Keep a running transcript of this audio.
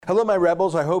Hello, my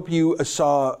rebels. I hope you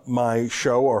saw my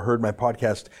show or heard my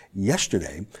podcast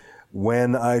yesterday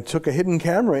when I took a hidden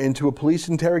camera into a police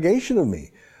interrogation of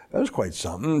me. That was quite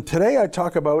something. Today I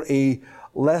talk about a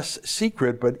less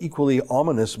secret but equally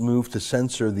ominous move to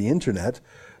censor the internet.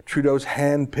 Trudeau's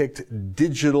hand-picked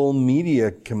digital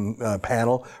media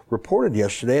panel reported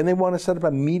yesterday, and they want to set up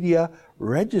a media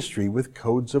registry with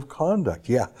codes of conduct.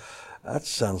 Yeah, that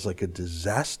sounds like a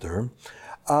disaster.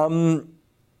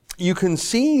 You can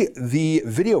see the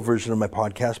video version of my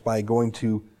podcast by going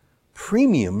to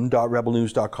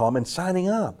premium.rebelnews.com and signing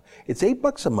up. It's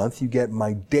 $8 a month. You get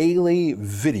my daily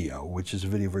video, which is a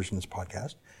video version of this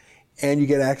podcast, and you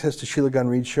get access to Sheila Gunn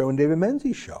Reid's show and David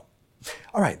Menzies' show.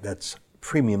 All right, that's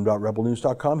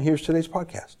premium.rebelnews.com. Here's today's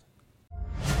podcast.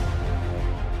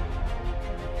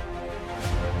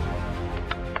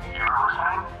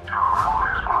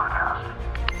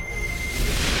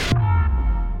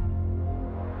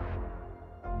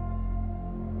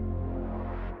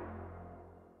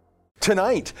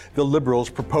 Tonight, the Liberals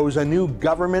propose a new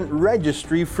government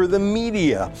registry for the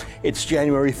media. It's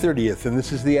January 30th, and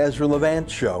this is the Ezra Levant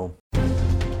Show.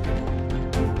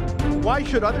 Why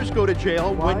should others go to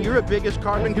jail when you're the biggest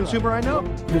carbon consumer I know?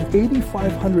 There's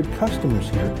 8,500 customers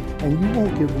here, and you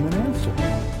won't give them an answer.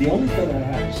 The only thing I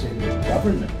have to say to the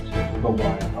government about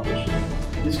why I publish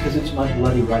it is because it's my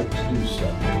bloody right to do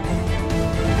so.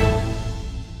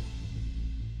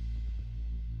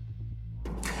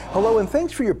 Hello, and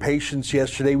thanks for your patience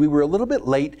yesterday. We were a little bit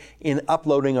late in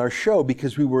uploading our show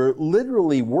because we were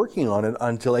literally working on it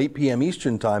until 8 p.m.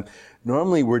 Eastern Time.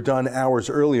 Normally, we're done hours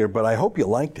earlier, but I hope you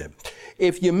liked it.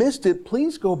 If you missed it,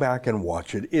 please go back and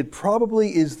watch it. It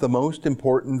probably is the most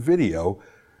important video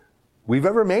we've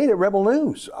ever made at Rebel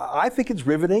News. I think it's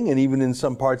riveting and even in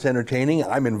some parts entertaining.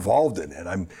 I'm involved in it.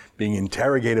 I'm being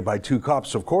interrogated by two cops,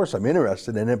 so of course I'm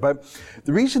interested in it. But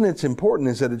the reason it's important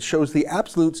is that it shows the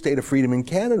absolute state of freedom in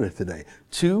Canada today.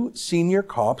 Two senior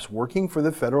cops working for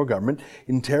the federal government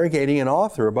interrogating an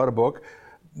author about a book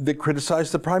that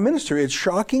criticized the Prime Minister. It's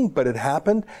shocking, but it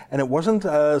happened, and it wasn't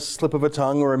a slip of a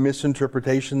tongue or a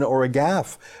misinterpretation or a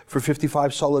gaffe. For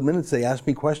 55 solid minutes, they asked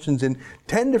me questions in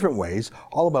 10 different ways,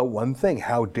 all about one thing: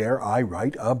 how dare I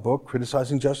write a book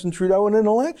criticizing Justin Trudeau in an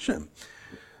election?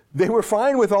 They were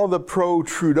fine with all the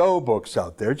pro-Trudeau books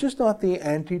out there, just not the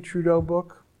anti-Trudeau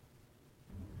book.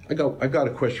 I've got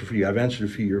a question for you. I've answered a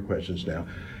few of your questions now.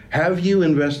 Have you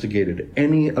investigated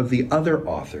any of the other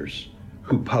authors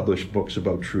who published books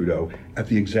about Trudeau at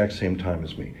the exact same time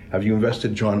as me? Have you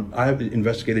investigated John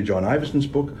Ivison's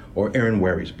book or Aaron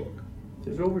Wary's book?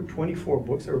 There's over 24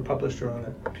 books that were published around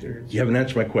that period. You haven't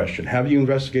answered my question. Have you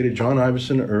investigated John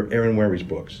Ivison or Aaron Wary's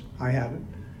books? I haven't.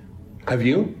 Have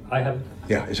you? I haven't.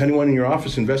 Yeah. Is anyone in your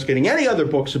office investigating any other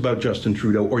books about Justin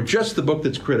Trudeau or just the book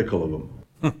that's critical of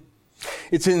him?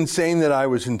 It's insane that I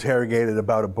was interrogated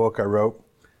about a book I wrote.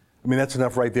 I mean, that's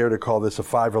enough right there to call this a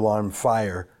 5-alarm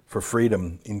fire for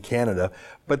freedom in Canada.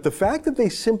 But the fact that they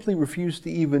simply refuse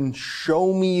to even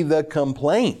show me the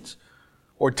complaint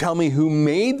or tell me who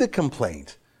made the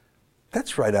complaint,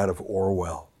 that's right out of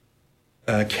Orwell.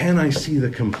 Can I see the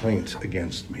complaint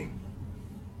against me?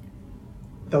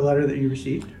 The letter that you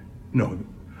received? No.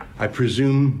 I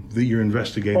presume that you're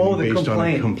investigating based on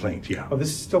a complaint. Yeah. Well, this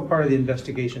is still part of the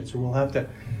investigation, so we'll have to,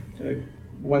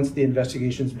 once the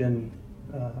investigation's been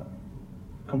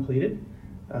completed,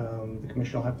 the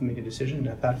commission will have to make a decision, and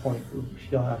at that point,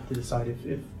 he'll have to decide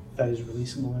if that is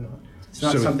releasable or not. It's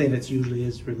not something that's usually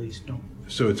is released, no.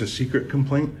 So it's a secret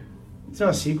complaint? It's not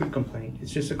a secret complaint.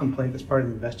 It's just a complaint that's part of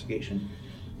the investigation.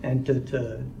 And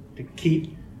to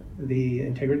keep the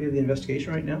integrity of the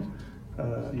investigation right now,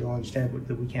 you'll understand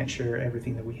that we can't share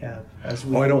everything that we have.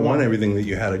 I don't want everything that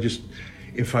you had.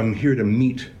 If I'm here to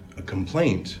meet a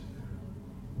complaint,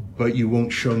 but you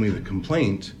won't show me the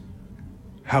complaint,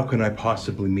 how can I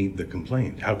possibly meet the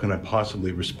complaint? How can I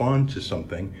possibly respond to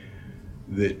something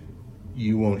that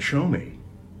you won't show me?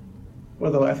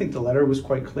 Well, though, I think the letter was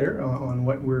quite clear on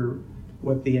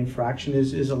what the infraction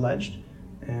is alleged,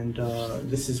 and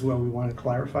this is what we want to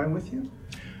clarify with you.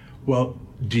 Well,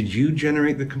 did you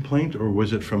generate the complaint, or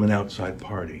was it from an outside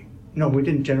party? No, we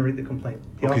didn't generate the complaint.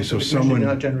 Okay, so someone did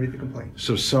not generate the complaint.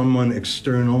 So someone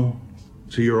external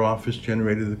to your office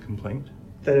generated the complaint?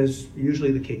 That is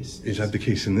usually the case. Is that the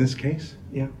case in this case?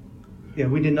 Yeah. Yeah,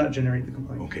 we did not generate the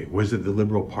complaint. Okay, was it the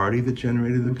Liberal Party that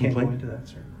generated the complaint? We can't go into that,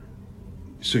 sir.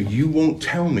 So you won't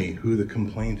tell me who the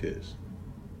complaint is?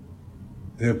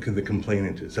 The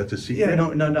complainant is? That's a secret? Yeah,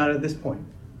 no, not at this point.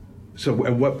 So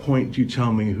at what point do you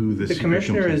tell me who the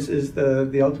commissioner is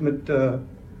the ultimate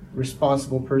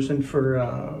responsible person for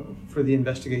the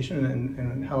investigation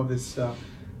and how this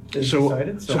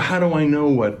decided. So how do I know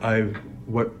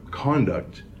what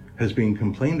conduct has been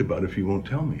complained about if you won't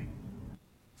tell me?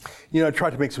 You know, I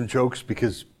tried to make some jokes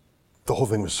because the whole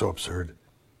thing was so absurd.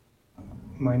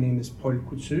 My name is Paul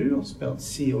Couture, spelled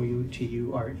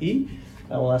Couture.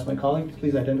 I will ask my colleague to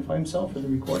please identify himself for the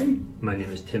recording. My name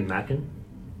is Tim Mackin.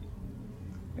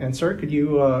 And sir, could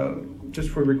you, just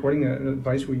for recording,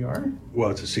 advise who you are? Well,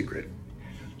 it's a secret.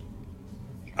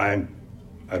 I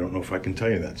don't know if I can tell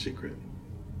you that secret.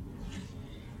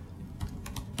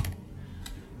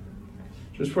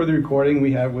 Just for the recording,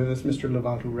 we have with us Mr.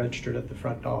 Levant, who registered at the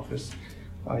front office.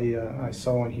 I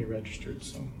saw when he registered,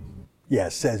 so. Yeah,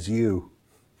 says you.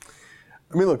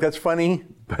 I mean, look, that's funny,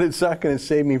 but it's not going to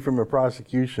save me from a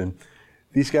prosecution.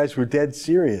 These guys were dead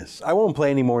serious. I won't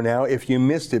play anymore now. If you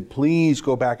missed it, please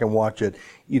go back and watch it,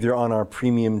 either on our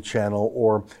premium channel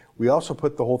or we also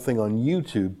put the whole thing on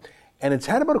YouTube. And it's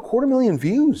had about 250,000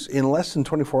 views in less than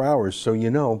 24 hours. So, you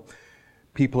know,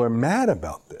 people are mad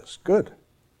about this. Good.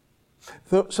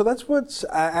 So that's what's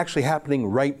actually happening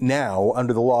right now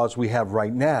under the laws we have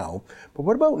right now. But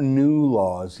what about new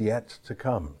laws yet to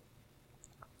come?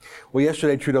 Well,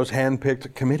 yesterday, Trudeau's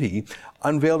hand-picked committee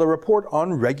unveiled a report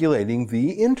on regulating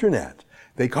the internet.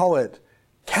 They call it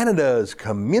Canada's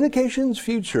Communications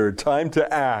Future, Time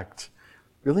to Act.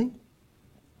 Really?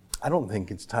 I don't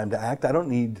think it's time to act. I don't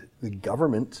need the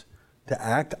government to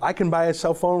act. I can buy a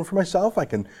cell phone for myself. I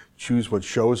can choose what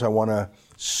shows I want to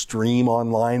stream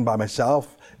online by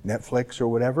myself, Netflix or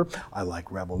whatever. I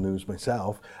like Rebel News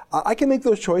myself. I can make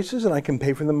those choices and I can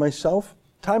pay for them myself.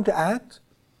 Time to act?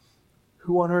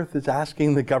 Who on earth is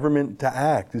asking the government to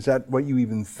act? Is that what you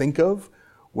even think of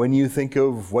when you think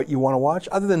of what you want to watch?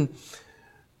 Other than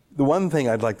the one thing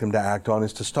I'd like them to act on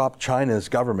is to stop China's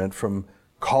government from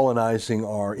colonizing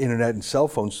our internet and cell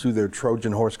phones through their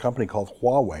Trojan horse company called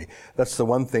Huawei. That's the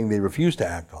one thing they refuse to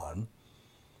act on.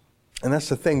 And that's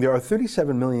the thing. There are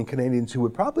 37 million Canadians who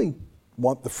would probably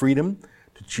want the freedom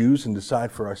to choose and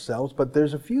decide for ourselves, but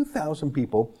there's a few thousand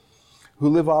people who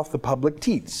live off the public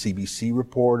teats, CBC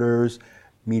reporters,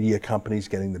 media companies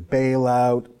getting the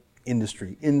bailout,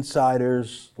 industry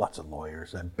insiders, lots of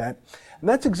lawyers, I bet. And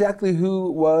that's exactly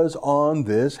who was on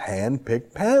this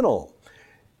hand-picked panel.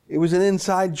 It was an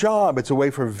inside job. It's a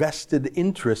way for vested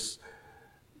interests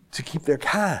to keep their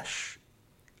cash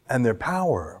and their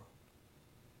power.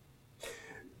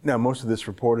 Now, most of this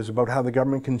report is about how the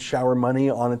government can shower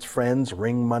money on its friends,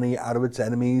 wring money out of its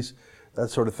enemies, that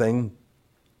sort of thing.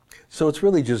 So it's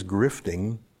really just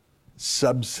grifting,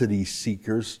 subsidy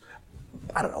seekers,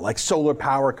 I don't know, like solar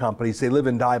power companies. They live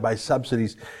and die by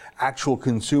subsidies. Actual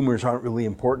consumers aren't really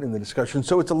important in the discussion.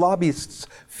 So it's a lobbyist's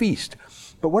feast.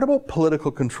 But what about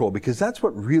political control? Because that's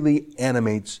what really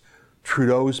animates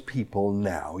Trudeau's people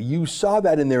now. You saw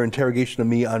that in their interrogation of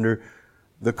me under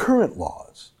the current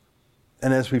laws.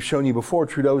 And as we've shown you before,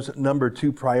 Trudeau's number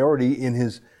 2 priority in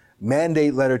his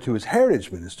mandate letter to his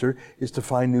heritage minister is to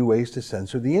find new ways to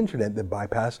censor the internet that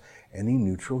bypass any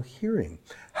neutral hearing.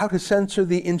 How to censor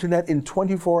the internet in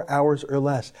 24 hours or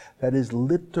less. That is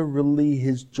literally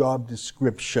his job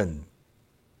description.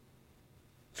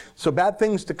 So bad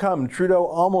things to come. Trudeau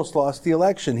almost lost the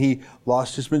election. He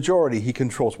lost his majority. He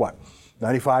controls what?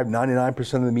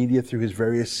 99% of the media through his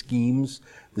various schemes,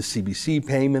 the CBC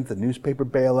payment, the newspaper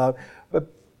bailout.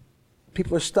 But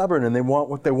people are stubborn and they want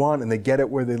what they want and they get it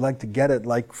where they like to get it,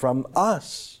 like from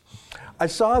us. I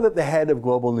saw that the head of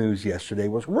Global News yesterday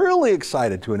was really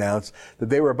excited to announce that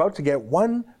they were about to get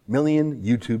 1 million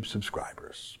YouTube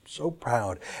subscribers. So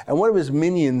proud. And one of his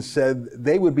minions said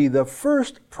they would be the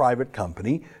first private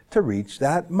company to reach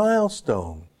that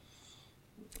milestone.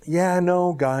 Yeah,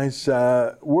 no, guys,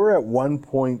 we're at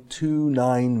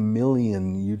 1.29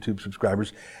 million YouTube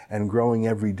subscribers and growing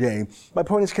every day. My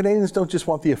point is Canadians don't just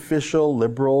want the official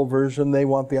liberal version, they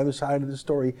want the other side of the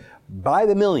story by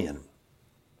the million.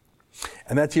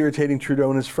 And that's irritating Trudeau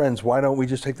and his friends. Why don't we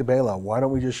just take the bailout? Why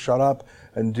don't we just shut up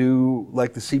and do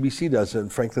like the CBC does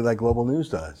and frankly like Global News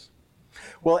does?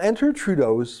 Well, enter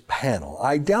Trudeau's panel.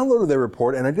 I downloaded their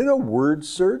report and I did a word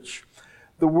search.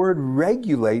 The word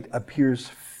regulate appears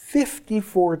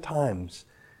 54 times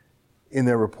in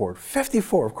their report.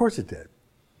 54, of course it did.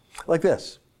 Like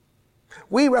this.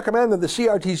 We recommend that the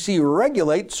CRTC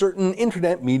regulate certain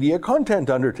internet media content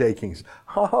undertakings.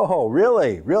 Oh,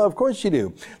 really? Really? Of course you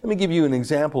do. Let me give you an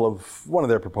example of one of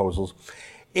their proposals.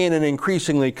 In an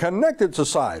increasingly connected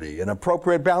society, an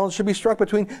appropriate balance should be struck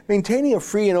between maintaining a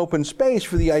free and open space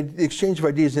for the exchange of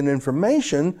ideas and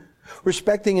information,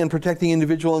 respecting and protecting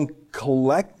individual and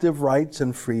collective rights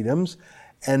and freedoms,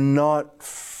 and not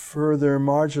further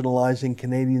marginalizing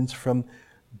Canadians from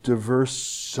diverse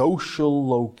social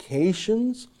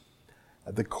locations.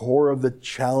 At the core of the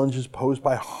challenges posed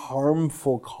by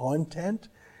harmful content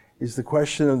is the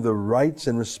question of the rights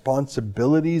and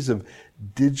responsibilities of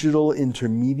digital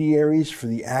intermediaries for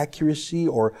the accuracy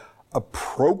or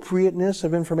appropriateness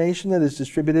of information that is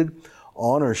distributed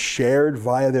on or shared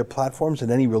via their platforms,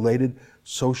 and any related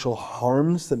social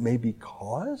harms that may be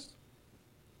caused?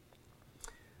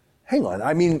 Hang on,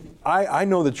 I mean, I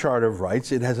know the Charter of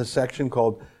Rights. It has a section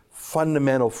called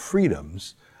Fundamental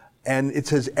Freedoms, and it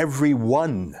says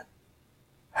everyone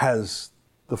has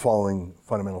the following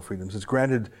fundamental freedoms. It's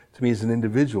granted to me as an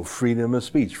individual: freedom of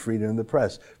speech, freedom of the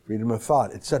press, freedom of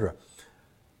thought, etc.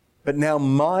 But now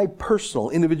my personal,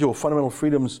 individual fundamental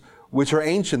freedoms, which are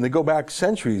ancient, they go back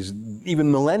centuries,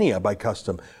 even millennia by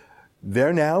custom,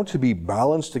 they're now to be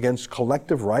balanced against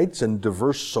collective rights and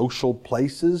diverse social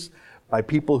places by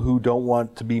people who don't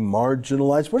want to be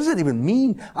marginalized. What does that even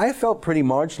mean? I felt pretty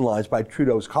marginalized by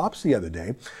Trudeau's cops the other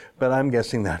day, but I'm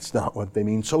guessing that's not what they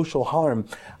mean. Social harm.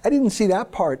 I didn't see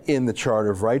that part in the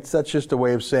Charter of Rights. That's just a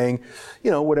way of saying,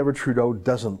 whatever Trudeau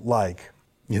doesn't like,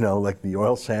 like the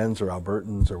oil sands or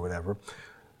Albertans or whatever.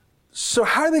 So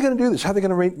how are they going to do this? How are they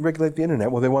going to regulate the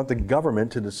internet? Well, they want the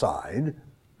government to decide.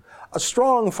 A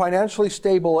strong, financially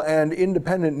stable, and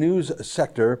independent news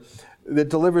sector that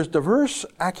delivers diverse,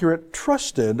 accurate,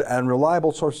 trusted, and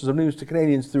reliable sources of news to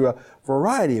Canadians through a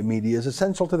variety of media is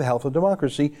essential to the health of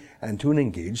democracy and to an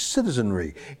engaged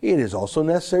citizenry. It is also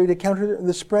necessary to counter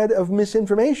the spread of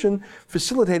misinformation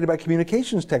facilitated by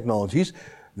communications technologies.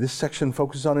 This section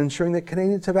focuses on ensuring that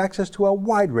Canadians have access to a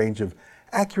wide range of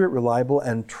accurate, reliable,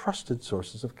 and trusted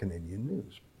sources of Canadian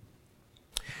news.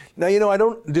 Now, I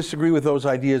don't disagree with those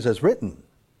ideas as written.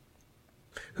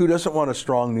 Who doesn't want a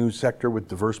strong news sector with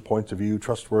diverse points of view,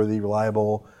 trustworthy,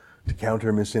 reliable, to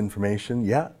counter misinformation?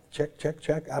 Yeah, check,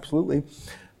 absolutely.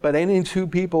 But any two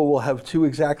people will have two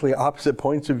exactly opposite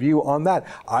points of view on that.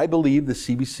 I believe the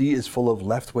CBC is full of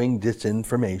left-wing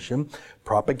disinformation,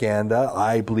 propaganda.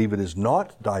 I believe it is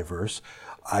not diverse.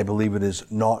 I believe it is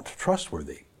not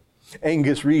trustworthy.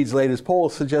 Angus Reid's latest poll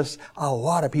suggests a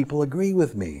lot of people agree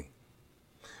with me.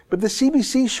 But the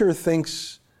CBC sure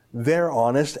thinks they're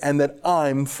honest and that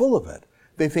I'm full of it.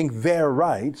 They think they're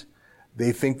right.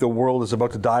 They think the world is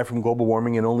about to die from global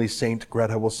warming and only Saint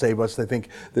Greta will save us. They think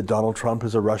that Donald Trump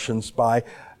is a Russian spy.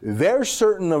 They're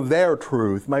certain of their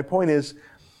truth. My point is,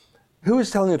 who is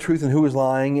telling the truth and who is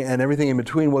lying and everything in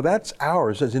between? Well, that's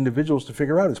ours as individuals to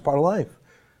figure out. It's part of life.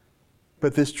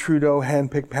 But this Trudeau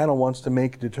handpicked panel wants to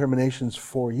make determinations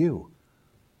for you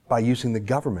by using the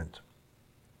government.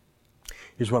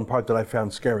 Here's one part that I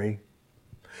found scary.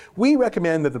 We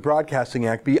recommend that the Broadcasting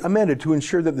Act be amended to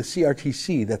ensure that the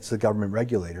CRTC, that's the government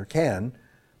regulator, can,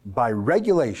 by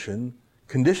regulation,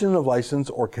 condition of license,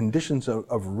 or conditions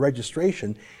of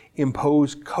registration,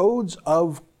 impose codes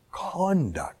of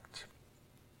conduct.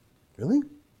 Really?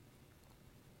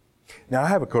 Now, I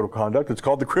have a code of conduct. It's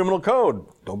called the Criminal Code.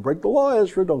 Don't break the law,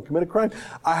 Ezra. Don't commit a crime.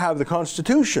 I have the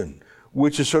Constitution,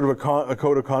 which is sort of a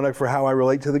code of conduct for how I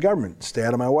relate to the government. Stay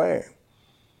out of my way.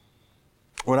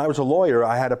 When I was a lawyer,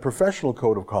 I had a professional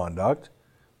code of conduct,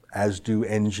 as do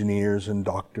engineers and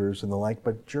doctors and the like.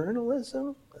 But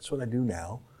journalism, that's what I do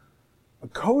now. A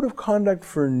code of conduct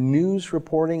for news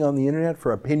reporting on the internet,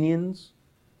 for opinions.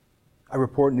 I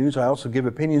report news. I also give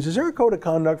opinions. Is there a code of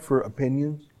conduct for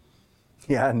opinions?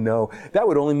 Yeah, no. That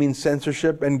would only mean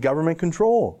censorship and government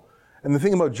control. And the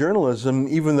thing about journalism,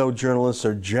 even though journalists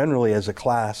are generally, as a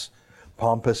class,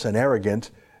 pompous and arrogant,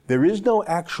 there is no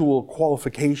actual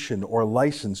qualification or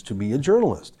license to be a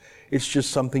journalist. It's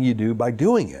just something you do by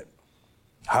doing it.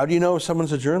 How do you know if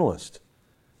someone's a journalist?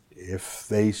 If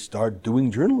they start doing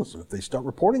journalism, if they start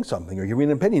reporting something or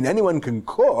giving an opinion. Anyone can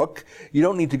cook. You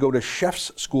don't need to go to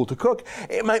chef's school to cook.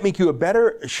 It might make you a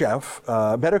better chef,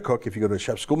 better cook if you go to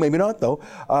chef's school. Maybe not, though.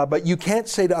 But you can't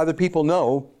say to other people,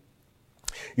 no,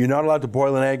 you're not allowed to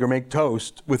boil an egg or make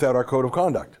toast without our code of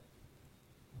conduct.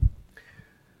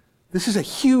 This is a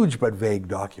huge but vague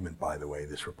document, by the way,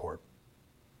 this report,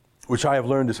 which I have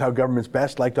learned is how governments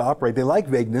best like to operate. They like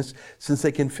vagueness since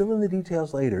they can fill in the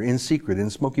details later, in secret, in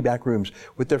smoky back rooms,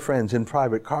 with their friends, in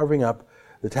private, carving up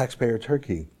the taxpayer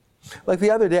turkey. Like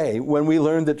the other day, when we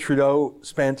learned that Trudeau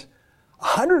spent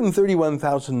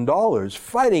 $131,000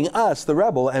 fighting us, the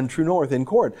rebel, and True North in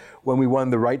court when we won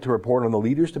the right to report on the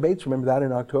leaders' debates. Remember that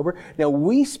in October? Now,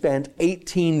 we spent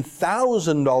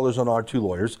 $18,000 on our two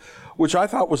lawyers, which I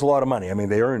thought was a lot of money. I mean,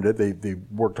 they earned it. They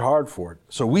worked hard for it.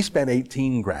 So we spent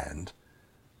 $18,000.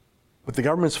 But the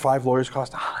government's 5 lawyers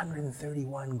cost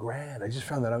 $131,000. I just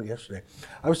found that out yesterday.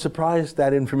 I was surprised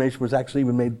that information was actually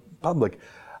even made public.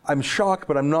 I'm shocked,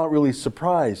 but I'm not really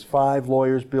surprised. 5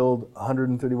 lawyers billed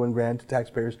 131 grand to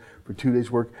taxpayers for 2 days'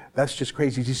 work. That's just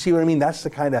crazy. Do you see what I mean? That's the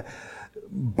kind of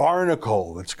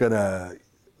barnacle that's going to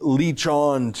leech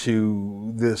on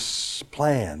to this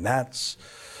plan.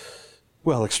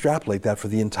 Well, extrapolate that for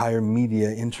the entire media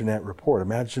internet report.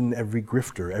 Imagine every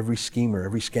grifter, every schemer,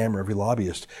 every scammer, every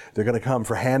lobbyist. They're going to come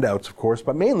for handouts, of course,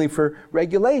 but mainly for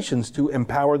regulations to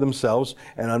empower themselves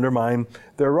and undermine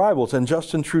their rivals. And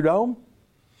Justin Trudeau?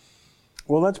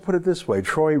 Well, let's put it this way.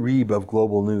 Troy Reeb of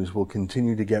Global News will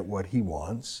continue to get what he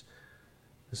wants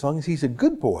as long as he's a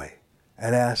good boy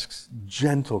and asks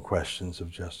gentle questions of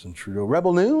Justin Trudeau.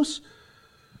 Rebel News?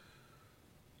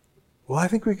 Well, I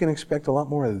think we can expect a lot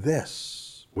more of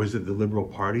this. Was it the Liberal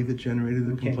Party that generated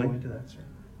the Can't go complaint? into that, sir.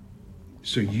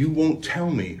 So you won't tell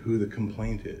me who the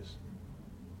complaint is?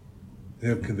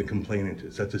 The complainant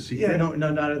is. That's a secret? Yeah, no,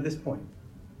 not at this point.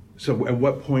 So at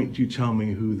what point do you tell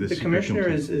me who the The secret commissioner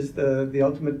complainant is the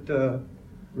ultimate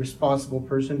responsible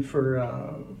person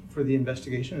for the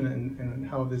investigation and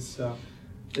how this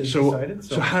is decided.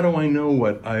 So how do I know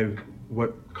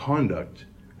what conduct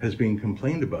has been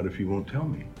complained about if you won't tell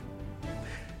me?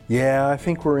 Yeah, I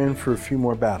think we're in for a few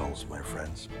more battles, my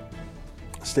friends.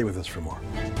 Stay with us for more.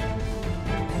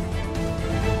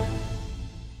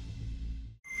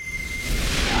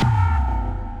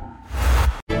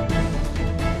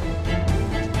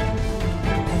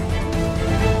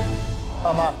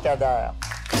 Embarcadère.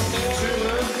 Tu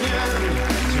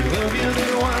reviens de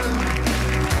loin,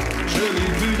 je l'ai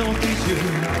vu dans tes yeux.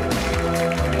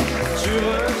 Tu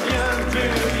reviens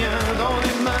dans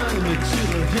les mains, mais tu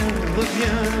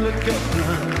reviens le cœur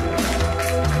plein.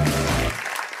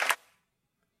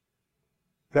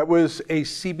 That was a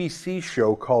CBC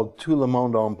show called Tout le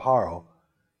monde en parle,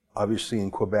 obviously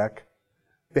in Quebec.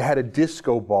 They had a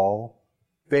disco ball,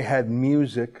 they had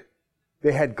music,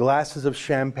 they had glasses of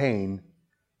champagne,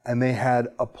 and they had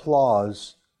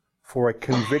applause for a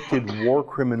convicted war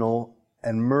criminal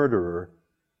and murderer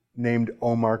named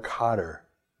Omar Khadr.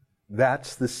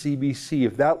 That's the CBC.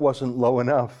 If that wasn't low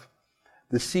enough,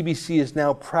 the CBC is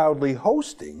now proudly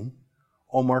hosting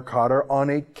Omar Khadr on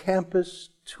a campus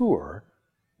tour.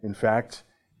 In fact,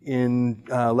 in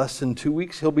less than 2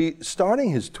 weeks, he'll be starting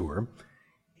his tour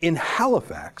in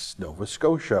Halifax, Nova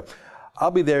Scotia. I'll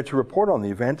be there to report on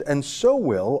the event, and so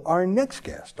will our next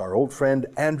guest, our old friend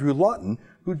Andrew Lawton,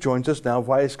 who joins us now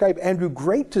via Skype. Andrew,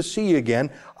 great to see you again.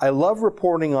 I love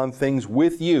reporting on things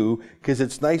with you because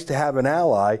it's nice to have an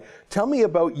ally. Tell me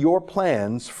about your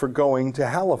plans for going to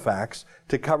Halifax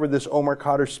to cover this Omar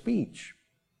Khadr speech.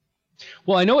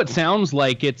 Well, I know it sounds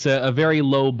like it's a very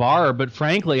low bar, but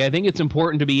frankly, I think it's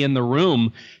important to be in the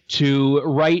room to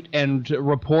write and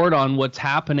report on what's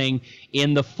happening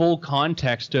in the full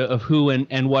context of who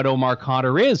and what Omar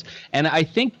Khadr is. And I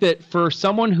think that for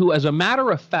someone who, as a matter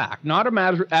of fact, not a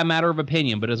matter of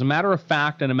opinion, but as a matter of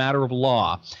fact and a matter of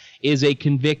law, is a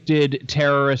convicted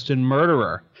terrorist and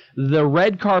murderer, the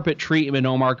red carpet treatment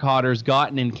Omar Khadr's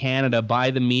gotten in Canada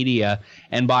by the media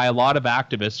and by a lot of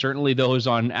activists, certainly those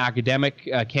on academic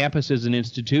campuses and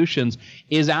institutions,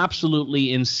 is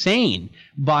absolutely insane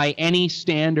by any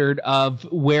standard of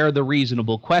where the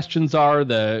reasonable questions are,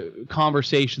 the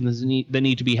conversations that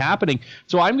need to be happening.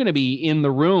 So I'm going to be in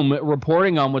the room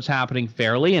reporting on what's happening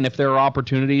fairly, and if there are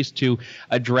opportunities to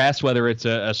address, whether it's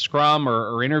a scrum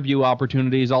or interview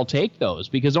opportunities, I'll take those.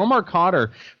 Because Omar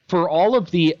Khadr, for all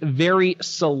of the very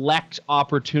select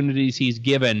opportunities he's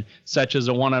given, such as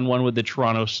a one-on-one with the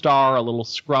Toronto Star, a little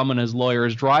scrum in his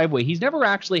lawyer's driveway, he's never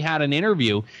actually had an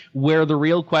interview where the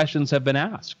real questions have been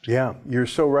asked. Yeah, you're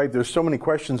so right. There's so many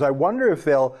questions. I wonder if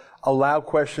they'll allow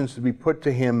questions to be put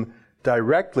to him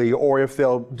directly, or if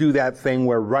they'll do that thing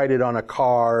where write it on a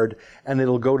card and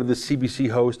it'll go to the CBC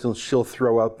host and she'll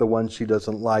throw out the one she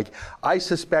doesn't like. I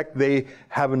suspect they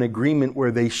have an agreement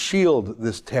where they shield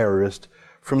this terrorist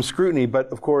from scrutiny,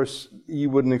 but of course you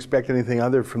wouldn't expect anything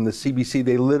other from the CBC.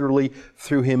 They literally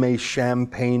threw him a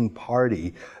champagne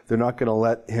party. They're not going to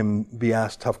let him be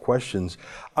asked tough questions.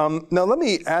 Now let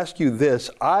me ask you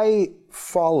this. I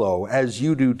follow, as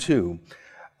you do too,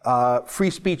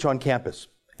 free speech on campus.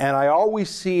 And I always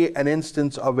see an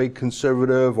instance of a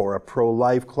conservative or a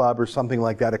pro-life club or something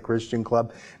like that, a Christian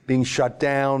club, being shut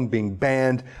down, being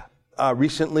banned.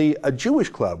 Recently, a Jewish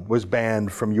club was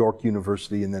banned from York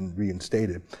University and then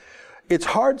reinstated. It's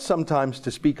hard sometimes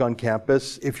to speak on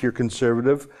campus if you're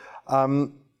conservative.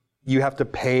 You have to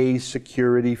pay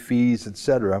security fees,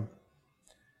 etc.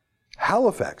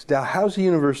 Halifax, Dalhousie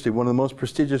University, one of the most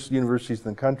prestigious universities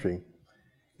in the country,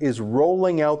 is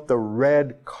rolling out the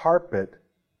red carpet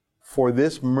for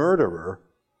this murderer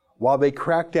while they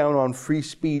crack down on free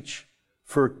speech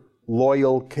for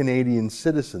loyal Canadian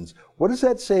citizens. What does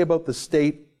that say about the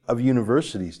state of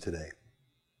universities today?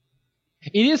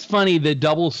 It is funny the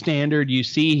double standard you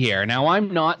see here. Now,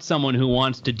 I'm not someone who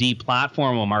wants to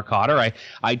deplatform Omar Khadr.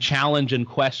 I challenge and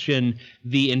question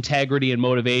the integrity and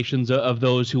motivations of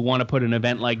those who want to put an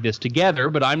event like this together,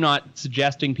 but I'm not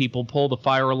suggesting people pull the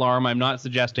fire alarm. I'm not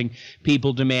suggesting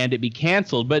people demand it be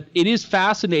canceled. But it is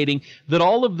fascinating that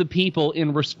all of the people,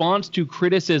 in response to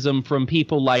criticism from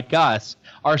people like us,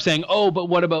 are saying, oh, but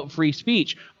what about free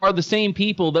speech? Are the same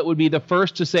people that would be the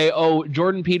first to say, oh,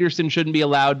 Jordan Peterson shouldn't be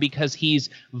allowed because he's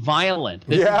violent.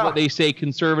 This is what they say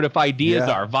conservative ideas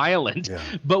are, violent. Yeah.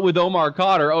 But with Omar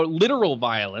Khadr, oh, literal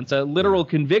violence, a literal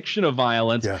conviction of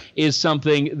violence is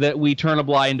something that we turn a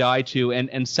blind eye to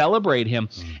and celebrate him.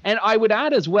 And I would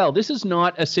add as well, this is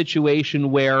not a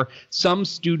situation where some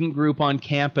student group on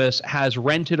campus has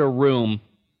rented a room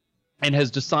and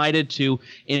has decided to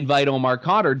invite Omar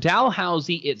Khadr.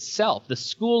 Dalhousie itself, the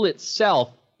school itself,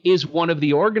 is one of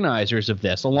the organizers of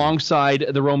this, alongside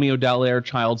the Romeo Dallaire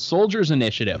Child Soldiers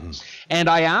Initiative. And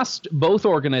I asked both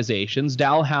organizations,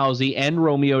 Dalhousie and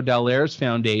Romeo Dallaire's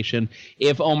Foundation,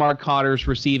 if Omar Khadr's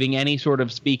receiving any sort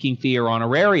of speaking fee or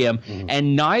honorarium,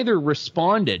 and neither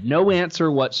responded, no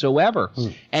answer whatsoever.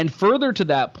 And further to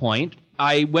that point,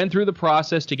 I went through the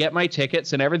process to get my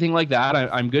tickets and everything like that.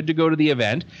 I'm good to go to the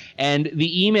event. And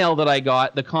the email that I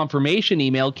got, the confirmation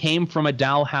email, came from a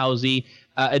Dalhousie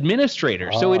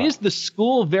administrator. So it is the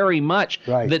school very much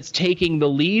that's taking the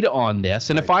lead on this.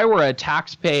 And if I were a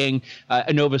tax-paying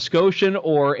a Nova Scotian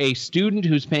or a student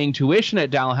who's paying tuition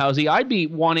at Dalhousie, I'd be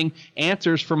wanting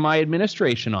answers from my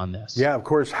administration on this. Yeah, of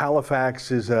course, Halifax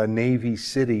is a Navy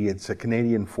city. It's a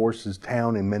Canadian Forces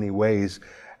town in many ways.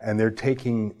 And they're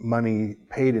taking money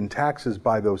paid in taxes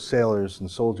by those sailors and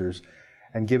soldiers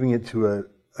and giving it to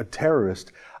a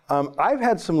terrorist. I've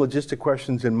had some logistic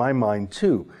questions in my mind,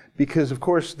 too, because, of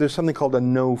course, there's something called a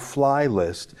no-fly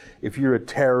list. If you're a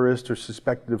terrorist or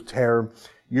suspected of terror,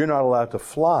 you're not allowed to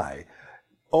fly.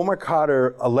 Omar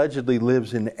Khadr allegedly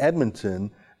lives in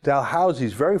Edmonton.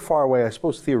 Dalhousie's very far away. I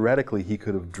suppose theoretically he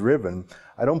could have driven.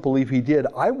 I don't believe he did.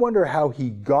 I wonder how he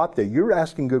got there. You're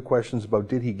asking good questions about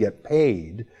did he get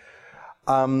paid.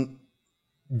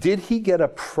 Did he get a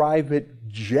private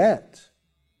jet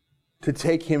to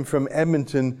take him from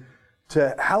Edmonton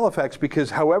to Halifax? Because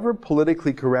however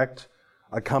politically correct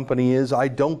a company is, I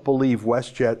don't believe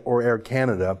WestJet or Air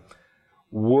Canada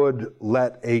would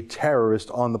let a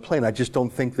terrorist on the plane. I just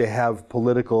don't think they have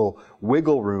political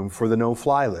wiggle room for the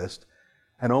no-fly list.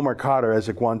 And Omar Khadr, as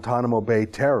a Guantanamo Bay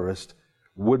terrorist,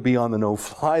 would be on the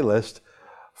no-fly list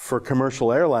for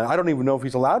commercial airline. I don't even know if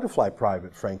he's allowed to fly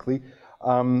private, frankly.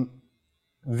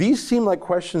 These seem like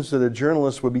questions that a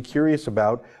journalist would be curious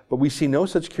about, but we see no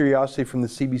such curiosity from the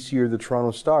CBC or the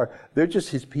Toronto Star. They're just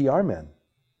his PR men.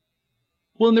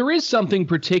 Well, and there is something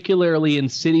particularly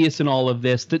insidious in all of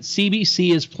this, that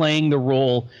CBC is playing the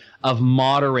role of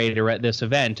moderator at this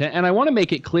event. And I want to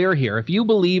make it clear here, if you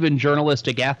believe in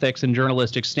journalistic ethics and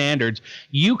journalistic standards,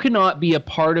 you cannot be a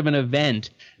part of an event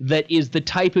that is the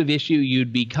type of issue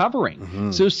you'd be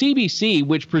covering. So CBC,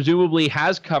 which presumably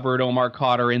has covered Omar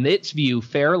Khadr in its view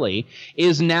fairly,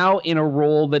 is now in a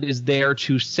role that is there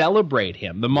to celebrate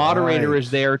him. The moderator is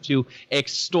there to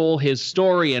extol his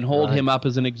story and hold him up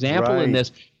as an example in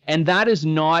this. And that is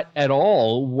not at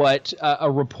all what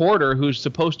a reporter who's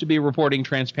supposed to be reporting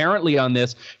transparently on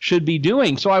this should be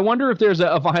doing. So I wonder if there's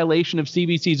a violation of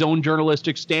CBC's own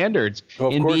journalistic standards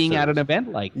in being at an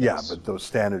event like this. Yeah, but those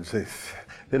standards,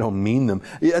 they don't mean them.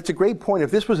 Yeah, that's a great point. If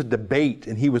this was a debate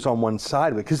and he was on one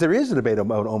side of it, because there is a debate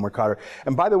about Omar Khadr.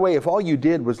 And by the way, if all you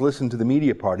did was listen to the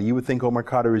media party, you would think Omar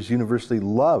Khadr is universally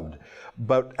loved.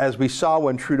 But as we saw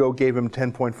when Trudeau gave him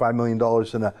 $10.5 million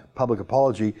in a public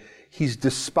apology, he's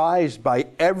despised by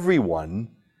everyone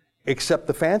except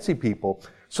the fancy people.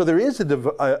 So there is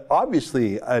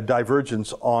obviously a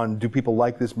divergence on do people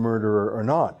like this murderer or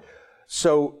not.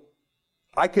 So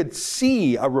I could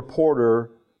see a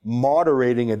reporter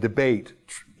moderating a debate,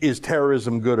 is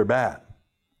terrorism good or bad?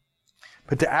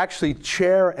 But to actually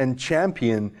chair and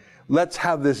champion, let's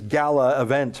have this gala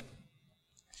event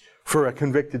for a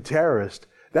convicted terrorist,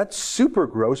 that's super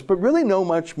gross, but really no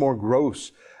much more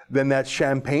gross than that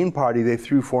champagne party they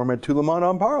threw for him at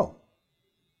Toulouse-Montparnasse.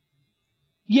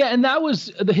 Yeah, and that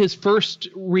was his first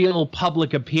real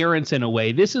public appearance in a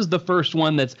way. This is the first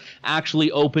one that's actually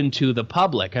open to the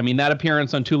public. I mean, that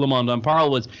appearance on Tout le monde en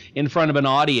parle was in front of an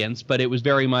audience, but it was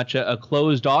very much a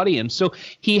closed audience. So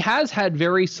he has had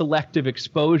very selective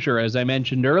exposure, as I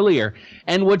mentioned earlier.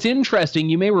 And what's interesting,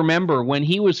 you may remember when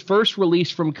he was first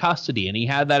released from custody and he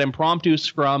had that impromptu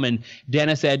scrum in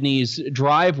Dennis Edney's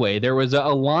driveway, there was a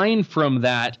line from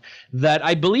that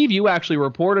I believe you actually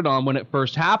reported on when it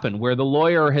first happened, where the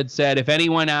lawyer had said, if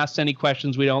anyone asks any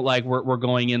questions we don't like, we're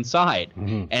going inside,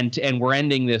 and we're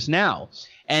ending this now.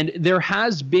 And there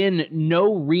has been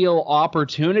no real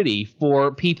opportunity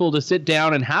for people to sit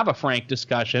down and have a frank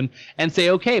discussion and say,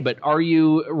 okay, but are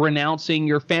you renouncing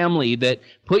your family that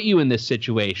put you in this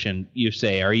situation, you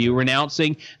say? Are you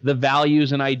renouncing the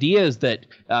values and ideas that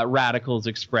radicals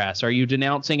express? Are you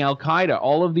denouncing Al-Qaeda?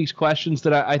 All of these questions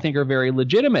that I think are very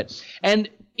legitimate. And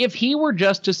if he were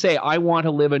just to say, I want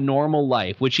to live a normal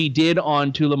life, which he did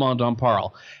on Tout le monde en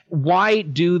parle, why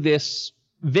do this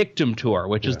victim tour,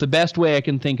 which is the best way I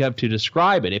can think of to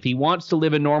describe it? If he wants to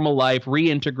live a normal life,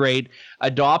 reintegrate,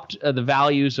 adopt the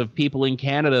values of people in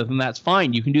Canada, then that's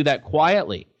fine. You can do that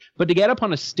quietly. But to get up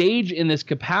on a stage in this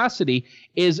capacity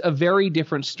is a very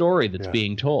different story that's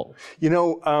being told. You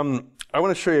know, I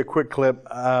want to show you a quick clip.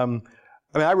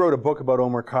 I wrote a book about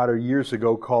Omar Khadr years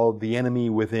ago called The Enemy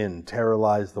Within, Terror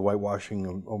Lies, the Whitewashing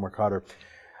of Omar Khadr.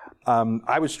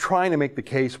 I was trying to make the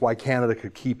case why Canada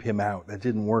could keep him out. That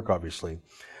didn't work, obviously.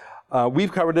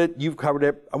 We've covered it. You've covered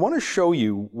it. I want to show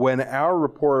you when our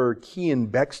reporter, Cian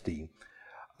Bexty,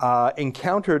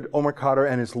 encountered Omar Khadr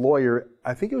and his lawyer.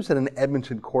 I think it was at an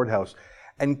Edmonton courthouse.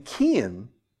 And Cian,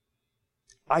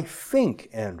 I think,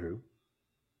 Andrew,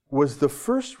 was the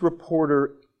first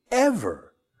reporter ever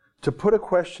to put a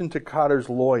question to Khadr's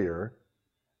lawyer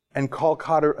and call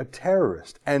Khadr a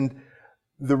terrorist. And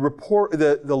the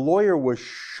lawyer was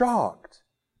shocked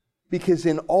because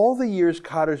in all the years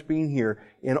Khadr's been here,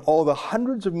 in all the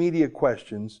hundreds of media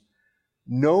questions,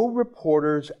 no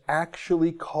reporters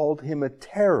actually called him a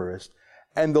terrorist,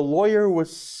 and the lawyer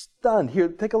was stunned. Here,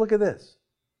 take a look at this.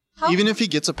 Even if he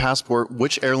gets a passport,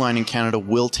 which airline in Canada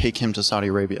will take him to Saudi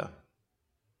Arabia?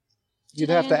 You'd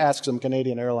have to ask some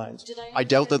Canadian airlines. I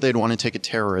doubt that they'd want to take a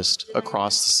terrorist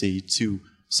across the sea to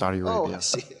Saudi Arabia. Oh, I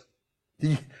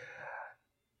see.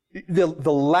 The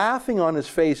laughing on his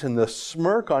face and the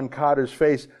smirk on Khadr's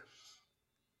face,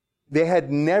 they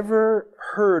had never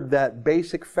heard that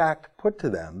basic fact put to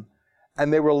them,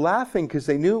 and they were laughing because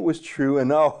they knew it was true, and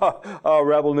oh,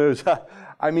 Rebel News.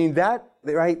 I mean, that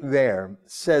right there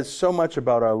says so much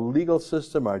about our legal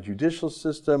system, our judicial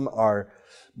system, our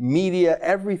media,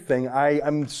 everything.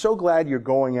 I'm so glad you're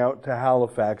going out to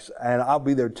Halifax, and I'll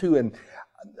be there too, and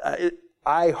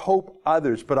I hope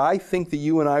others, but I think that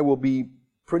you and I will be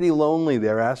pretty lonely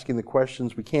there asking the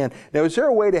questions we can. Now, is there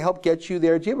a way to help get you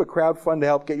there? Do you have a crowd fund to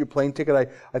help get your plane ticket?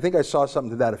 I think I saw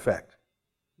something to that effect.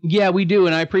 Yeah, we do,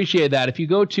 and I appreciate that. If you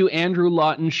go to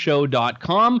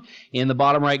andrewlaughtonshow.com, in the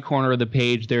bottom right corner of the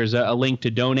page, there's a link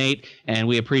to donate, and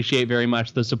we appreciate very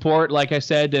much the support. Like I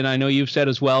said, and I know you've said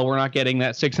as well, we're not getting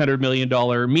that $600 million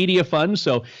media fund,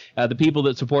 so the people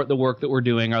that support the work that we're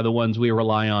doing are the ones we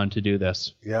rely on to do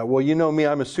this. Yeah, well, you know me,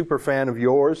 I'm a super fan of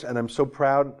yours, and I'm so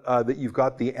proud that you've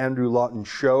got the Andrew Lawton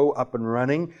Show up and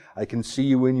running. I can see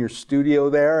you in your studio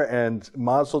there, and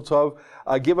Mazel Tov.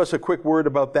 Give us a quick word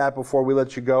about that before we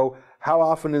let you go. How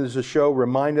often is the show?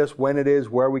 Remind us when it is,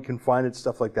 where we can find it,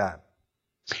 stuff like that.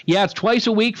 Yeah, it's twice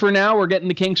a week for now. We're getting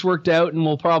the kinks worked out, and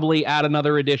we'll probably add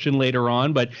another edition later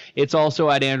on. But it's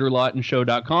also at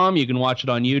andrewlaughtonshow.com. You can watch it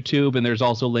on YouTube, and there's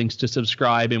also links to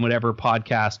subscribe in whatever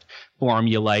podcast form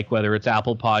you like, whether it's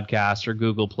Apple Podcasts or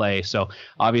Google Play. So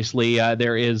obviously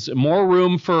there is more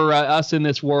room for us in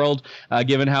this world,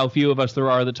 given how few of us there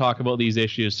are that talk about these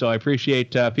issues. So I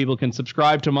appreciate people can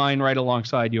subscribe to mine right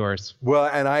alongside yours. Well,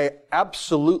 and I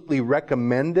absolutely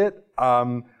recommend it.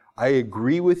 I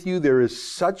agree with you. There is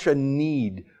such a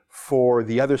need for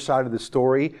the other side of the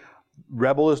story.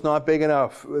 Rebel is not big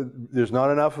enough. There's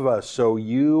not enough of us. So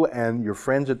you and your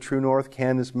friends at True North,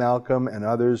 Candace Malcolm and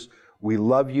others, we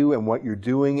love you and what you're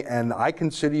doing. And I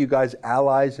consider you guys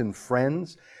allies and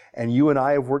friends. And you and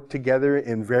I have worked together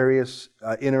in various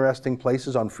interesting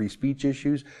places on free speech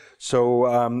issues.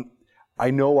 So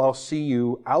I know I'll see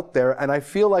you out there. And I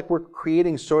feel like we're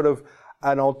creating sort of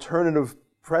an alternative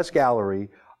press gallery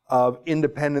of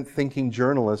independent thinking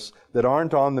journalists that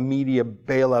aren't on the media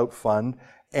bailout fund.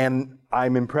 And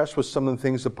I'm impressed with some of the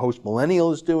things the Post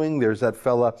Millennial is doing. There's that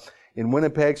fella in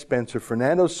Winnipeg, Spencer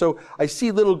Fernandes. So I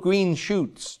see little green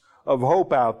shoots of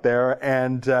hope out there,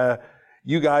 and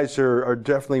you guys are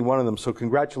definitely one of them. So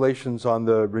congratulations on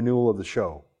the renewal of the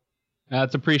show.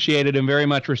 That's appreciated and very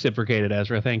much reciprocated,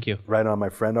 Ezra. Thank you. Right on, my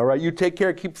friend. All right, you take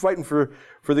care. Keep fighting for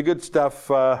the good stuff.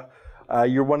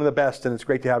 You're one of the best, and it's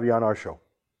great to have you on our show.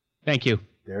 Thank you.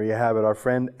 There you have it, our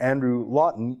friend Andrew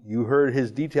Lawton. You heard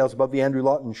his details about the Andrew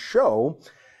Lawton Show,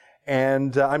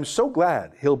 and I'm so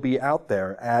glad he'll be out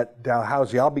there at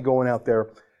Dalhousie. I'll be going out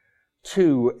there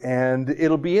too, and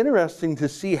it'll be interesting to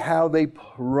see how they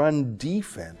run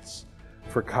defense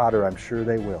for Cotter. I'm sure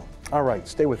they will. All right,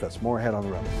 stay with us. More ahead on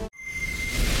the Rebel.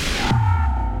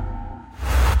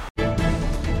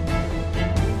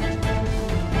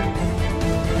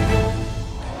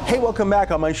 Hey, welcome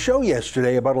back. On my show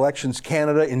yesterday about Elections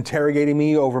Canada interrogating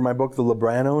me over my book, The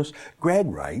Libranos, Greg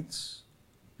writes,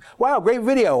 "Wow, great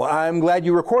video. I'm glad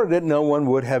you recorded it. No one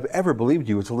would have ever believed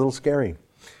you. It's a little scary."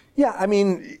 Yeah, I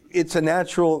mean, it's a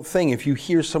natural thing. If you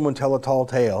hear someone tell a tall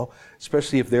tale,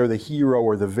 especially if they're the hero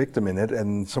or the victim in it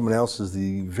and someone else is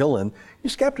the villain,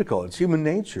 you're skeptical. It's human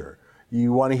nature.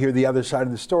 You want to hear the other side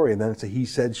of the story, and then it's a he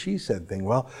said, she said thing.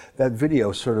 Well, that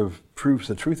video sort of proves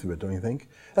the truth of it, don't you think?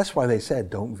 That's why they said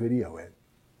don't video it.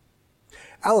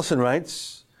 Allison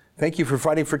writes, "Thank you for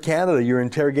fighting for Canada. Your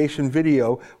interrogation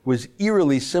video was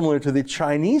eerily similar to the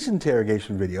Chinese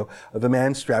interrogation video of the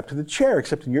man strapped to the chair,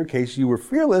 except in your case, you were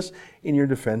fearless in your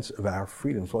defense of our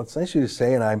freedoms." Well, it's nice of you to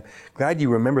say, and I'm glad you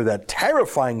remember that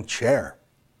terrifying chair.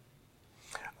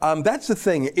 That's the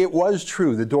thing. It was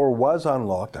true. The door was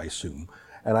unlocked, I assume,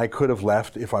 and I could have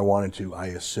left if I wanted to, I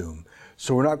assume.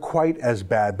 So we're not quite as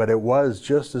bad, but it was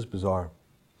just as bizarre.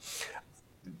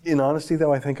 In honesty,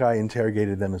 though, I think I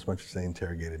interrogated them as much as they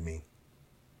interrogated me.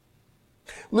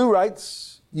 Lou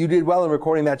writes, "You did well in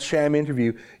recording that sham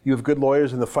interview. You have good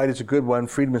lawyers and the fight is a good one.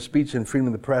 Freedom of speech and freedom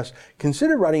of the press.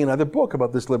 Consider writing another book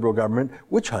about this Liberal government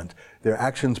witch hunt. Their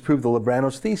actions prove the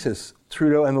Libranos' thesis.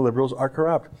 Trudeau and the Liberals are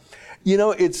corrupt." You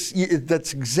know,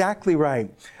 that's exactly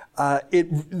right.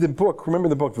 The book, remember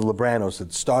the book, The Libranos,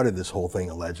 that started this whole thing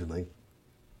allegedly.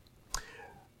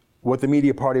 What the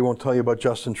media party won't tell you about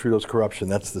Justin Trudeau's corruption,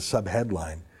 that's the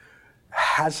subheadline.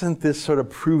 Hasn't this sort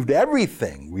of proved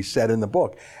everything we said in the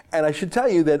book? And I should tell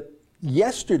you that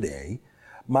yesterday,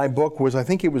 my book was, I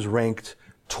think it was ranked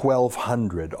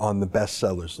 1,200 on the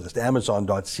bestsellers list.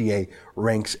 Amazon.ca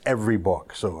ranks every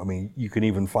book. So, I mean, you can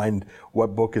even find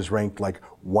what book is ranked like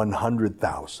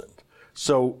 100,000.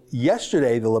 So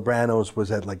yesterday, The Libranos was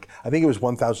at like, I think it was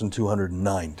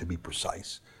 1,209 to be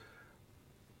precise.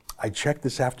 I checked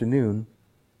this afternoon.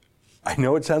 I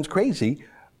know it sounds crazy,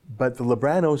 but The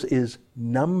Libranos is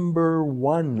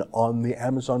 #1 on the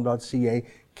Amazon.ca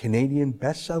Canadian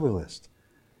bestseller list.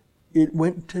 It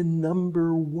went to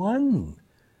 #1.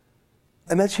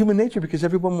 And that's human nature because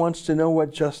everyone wants to know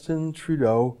what Justin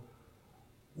Trudeau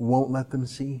won't let them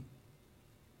see.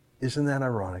 Isn't that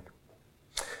ironic?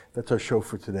 That's our show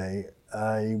for today.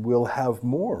 I will have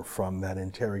more from that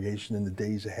interrogation in the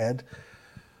days ahead.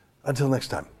 Until next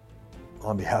time,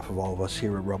 on behalf of all of us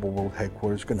here at Rebel World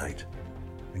Headquarters, good night,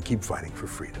 and keep fighting for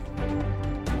freedom.